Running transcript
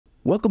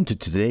Welcome to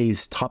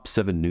today's Top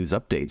 7 News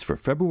Updates for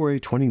February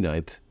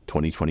 29th,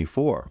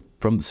 2024.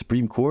 From the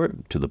Supreme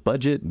Court to the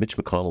budget, Mitch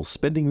McConnell's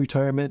spending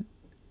retirement,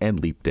 and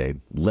Leap Day.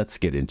 Let's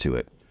get into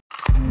it.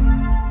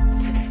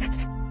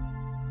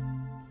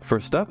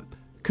 First up,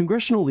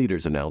 congressional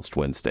leaders announced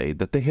Wednesday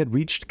that they had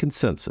reached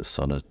consensus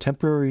on a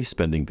temporary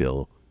spending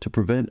bill to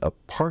prevent a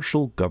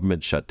partial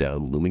government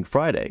shutdown looming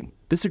Friday.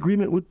 This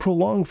agreement would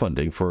prolong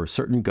funding for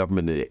certain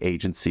government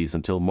agencies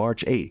until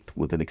March 8th,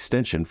 with an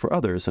extension for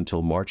others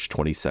until March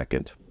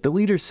 22nd. The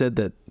leaders said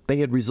that they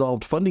had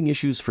resolved funding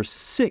issues for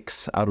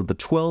 6 out of the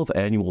 12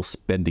 annual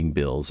spending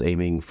bills,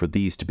 aiming for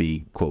these to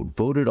be, quote,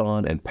 voted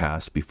on and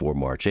passed before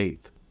March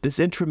 8th. This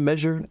interim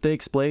measure, they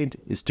explained,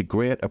 is to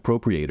grant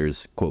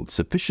appropriators, quote,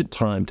 sufficient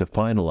time to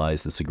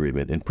finalize this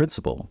agreement in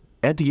principle,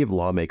 and to give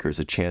lawmakers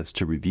a chance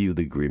to review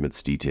the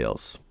agreement's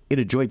details. In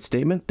a joint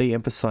statement, they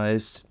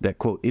emphasized that,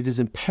 quote, it is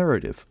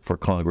imperative for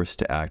Congress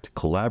to act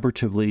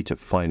collaboratively to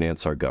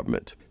finance our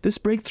government. This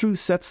breakthrough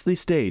sets the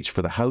stage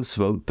for the House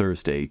vote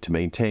Thursday to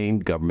maintain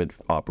government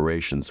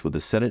operations, with the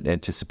Senate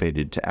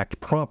anticipated to act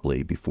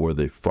promptly before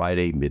the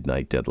Friday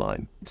midnight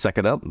deadline.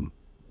 Second up,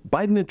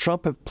 Biden and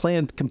Trump have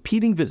planned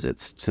competing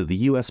visits to the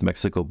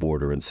U.S.-Mexico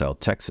border in South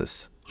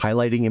Texas,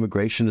 highlighting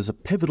immigration as a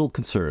pivotal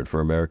concern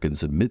for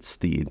Americans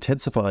amidst the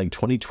intensifying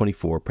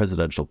 2024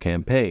 presidential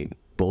campaign.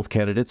 Both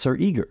candidates are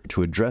eager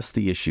to address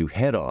the issue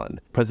head-on.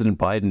 President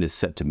Biden is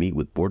set to meet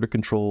with Border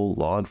Control,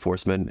 law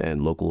enforcement,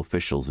 and local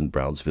officials in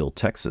Brownsville,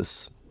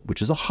 Texas,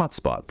 which is a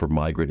hotspot for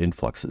migrant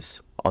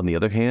influxes. On the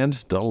other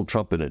hand, Donald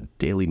Trump, in a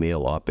Daily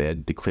Mail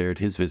op-ed, declared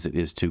his visit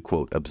is to,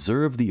 quote,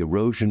 observe the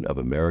erosion of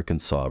American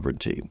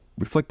sovereignty,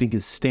 reflecting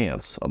his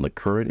stance on the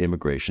current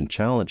immigration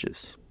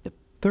challenges.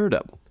 Third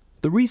up,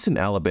 the recent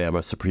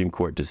Alabama Supreme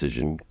Court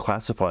decision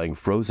classifying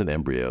frozen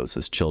embryos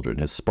as children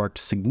has sparked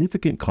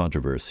significant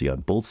controversy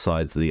on both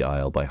sides of the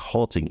aisle by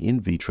halting in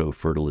vitro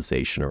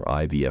fertilization or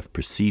IVF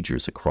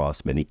procedures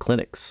across many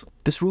clinics.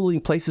 This ruling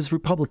places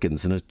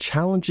Republicans in a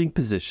challenging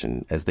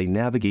position as they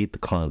navigate the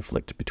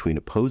conflict between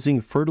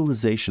opposing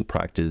fertilization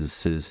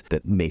practices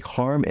that may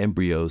harm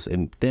embryos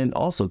and then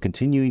also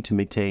continuing to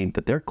maintain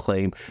that their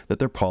claim that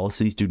their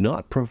policies do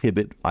not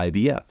prohibit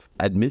IVF.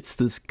 Amidst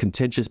this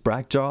contentious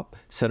backdrop,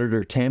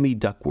 Senator Tammy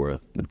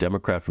Duckworth, a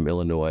Democrat from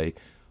Illinois,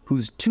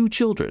 whose 2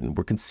 children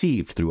were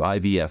conceived through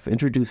IVF,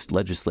 introduced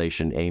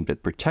legislation aimed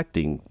at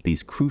protecting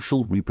these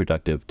crucial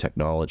reproductive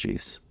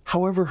technologies.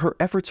 However, her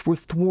efforts were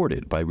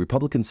thwarted by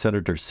Republican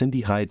Senator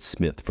Cindy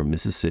Hyde-Smith from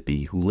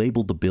Mississippi, who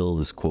labeled the bill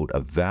as, quote, a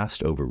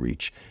vast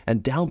overreach,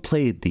 and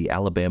downplayed the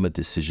Alabama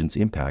decision's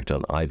impact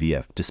on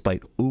IVF,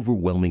 despite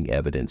overwhelming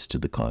evidence to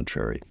the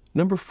contrary.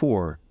 Number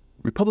 4.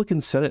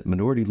 Republican Senate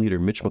Minority Leader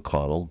Mitch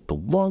McConnell, the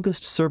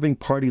longest-serving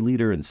party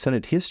leader in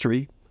Senate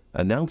history,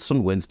 announced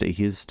on Wednesday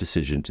his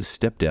decision to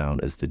step down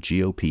as the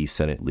GOP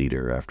Senate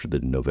leader after the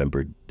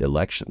November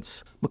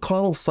elections.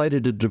 McConnell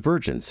cited a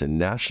divergence in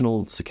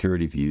national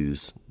security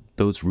views,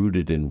 those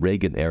rooted in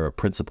Reagan-era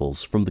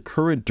principles, from the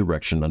current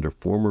direction under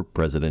former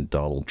President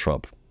Donald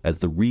Trump, as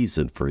the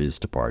reason for his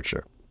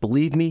departure.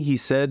 Believe me, he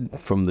said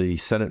from the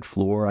Senate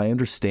floor, I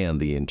understand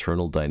the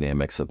internal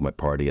dynamics of my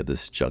party at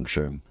this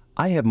juncture.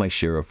 I have my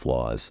share of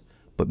flaws,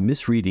 but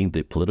misreading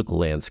the political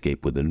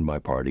landscape within my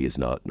party is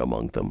not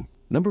among them.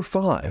 Number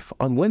 5.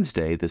 On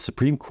Wednesday, the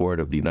Supreme Court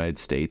of the United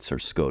States, or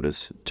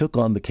SCOTUS, took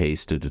on the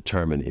case to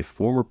determine if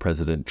former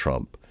President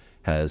Trump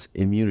has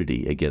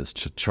immunity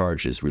against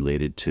charges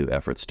related to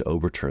efforts to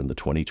overturn the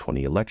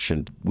 2020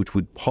 election, which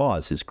would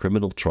pause his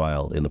criminal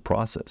trial in the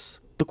process.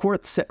 The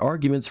court set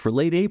arguments for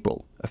late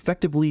April,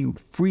 effectively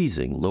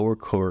freezing lower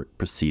court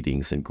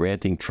proceedings and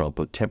granting Trump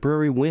a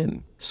temporary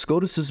win.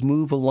 SCOTUS's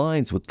move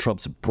aligns with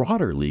Trump's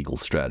broader legal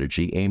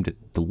strategy aimed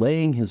at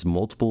delaying his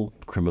multiple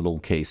criminal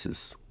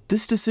cases.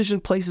 This decision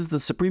places the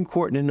Supreme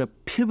Court in a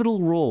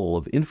pivotal role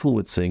of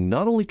influencing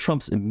not only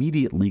Trump's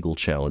immediate legal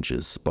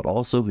challenges, but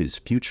also his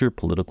future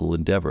political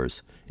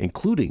endeavors,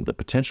 including the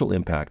potential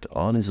impact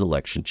on his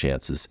election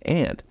chances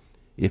and,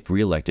 if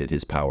reelected,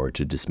 his power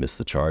to dismiss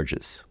the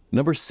charges.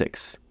 Number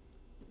 6.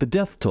 The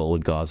death toll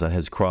in Gaza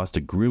has crossed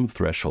a grim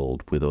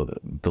threshold, with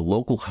the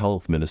local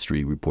health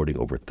ministry reporting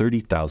over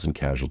 30,000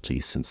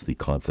 casualties since the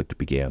conflict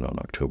began on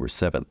October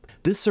 7th.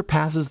 This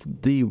surpasses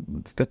the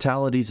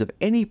fatalities of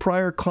any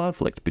prior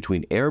conflict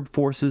between Arab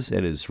forces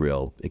and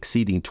Israel,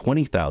 exceeding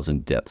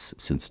 20,000 deaths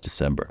since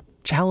December.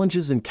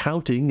 Challenges in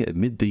counting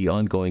amid the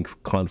ongoing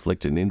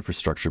conflict and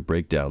infrastructure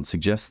breakdown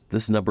suggest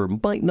this number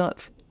might not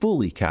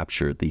fully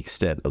capture the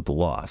extent of the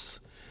loss.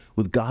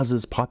 With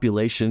Gaza's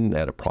population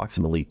at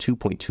approximately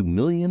 2.2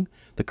 million,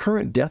 the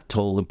current death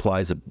toll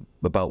implies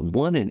about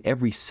 1 in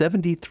every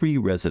 73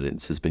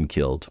 residents has been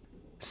killed.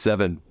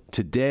 7.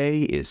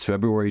 Today is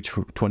February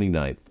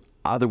 29th,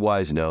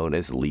 otherwise known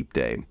as Leap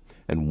Day.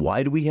 And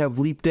why do we have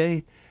Leap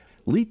Day?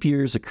 Leap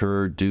years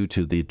occur due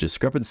to the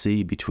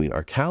discrepancy between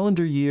our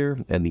calendar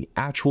year and the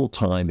actual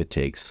time it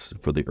takes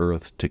for the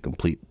Earth to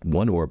complete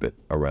one orbit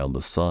around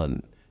the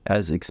Sun,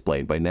 as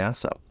explained by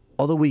NASA.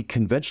 Although we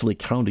conventionally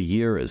count a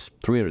year as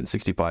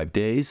 365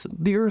 days,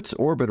 the Earth's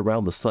orbit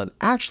around the Sun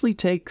actually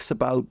takes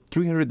about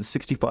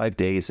 365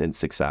 days and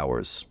 6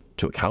 hours.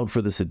 To account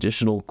for this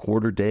additional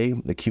quarter-day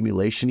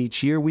accumulation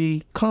each year,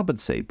 we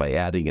compensate by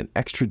adding an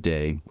extra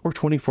day or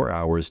 24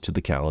 hours to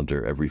the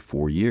calendar every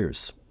 4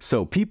 years.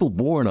 So people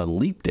born on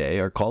leap day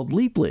are called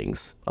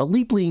leaplings. A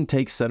leapling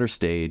takes center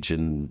stage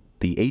in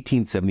the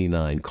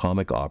 1879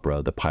 comic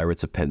opera The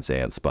Pirates of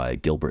Penzance by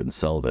Gilbert and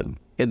Sullivan.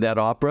 In that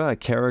opera, a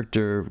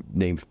character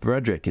named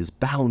Frederick is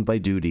bound by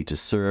duty to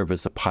serve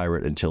as a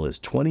pirate until his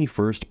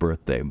 21st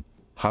birthday.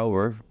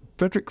 However,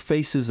 Frederick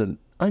faces an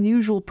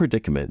unusual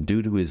predicament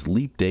due to his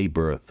leap day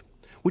birth,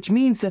 which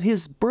means that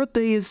his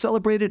birthday is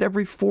celebrated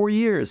every 4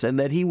 years and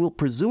that he will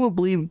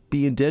presumably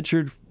be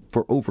indentured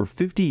for over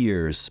 50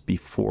 years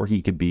before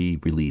he can be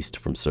released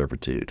from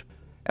servitude.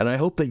 And I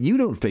hope that you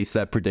don't face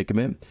that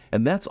predicament.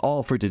 And that's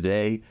all for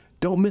today.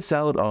 Don't miss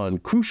out on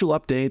crucial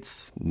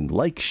updates.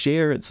 Like,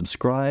 share, and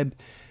subscribe.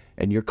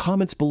 And your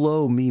comments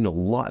below mean a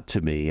lot to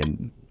me.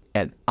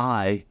 And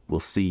I will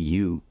see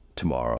you tomorrow.